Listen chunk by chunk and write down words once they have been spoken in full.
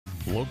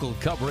Local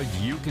coverage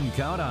you can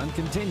count on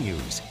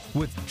continues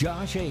with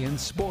Josh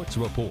Ayen's Sports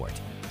Report.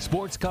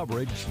 Sports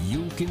coverage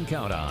you can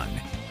count on.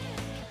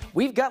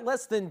 We've got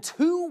less than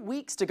 2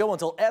 weeks to go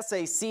until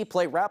SAC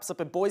play wraps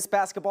up in boys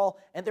basketball,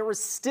 and there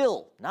is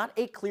still not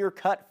a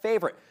clear-cut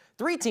favorite.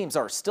 3 teams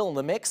are still in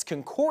the mix: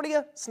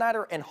 Concordia,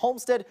 Snyder, and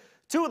Homestead.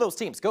 2 of those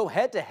teams go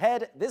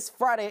head-to-head this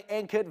Friday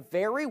and could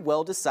very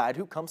well decide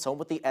who comes home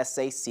with the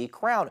SAC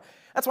crown.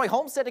 That's why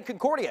Homestead and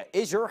Concordia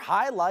is your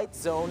highlight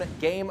zone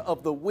game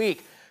of the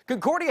week.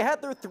 Concordia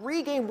had their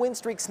 3-game win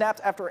streak snapped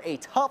after a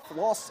tough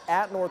loss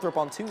at Northrop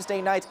on Tuesday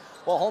night,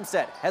 while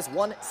Homestead has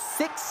won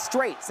 6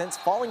 straight since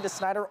falling to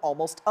Snyder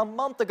almost a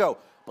month ago.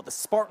 But the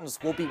Spartans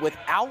will be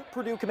without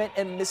Purdue commit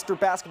and Mr.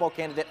 Basketball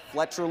candidate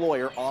Fletcher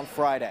Lawyer on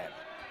Friday.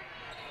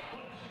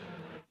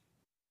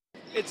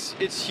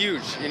 It's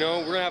huge. You know,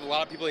 we're going to have a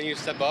lot of people that need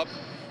to step up,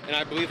 and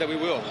I believe that we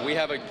will. We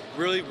have a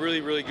really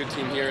good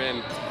team here,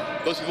 and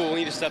those people will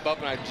need to step up,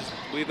 and I just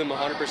believe them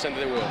 100% that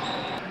they will.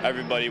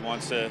 Everybody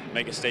wants to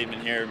make a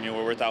statement here. I mean,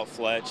 we're without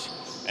Fletch,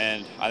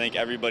 and I think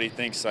everybody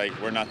thinks like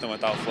we're nothing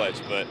without Fletch,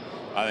 but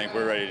I think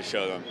we're ready to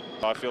show them.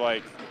 I feel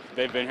like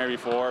they've been here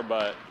before,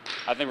 but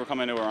I think we're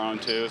coming into our own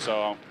too.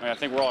 So I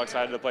think we're all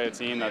excited to play a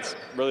team that's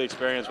really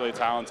experienced, really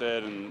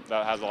talented, and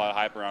that has a lot of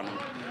hype around them.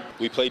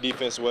 We play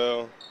defense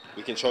well.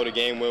 We control the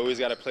game well. We always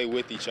got to play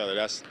with each other.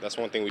 That's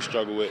one thing we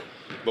struggle with,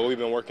 but we've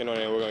been working on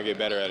it, and we're going to get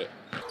better at it.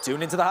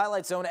 Tune into the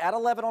Highlight Zone at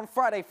 11 on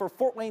Friday for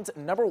Fort Wayne's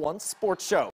 #1 sports show.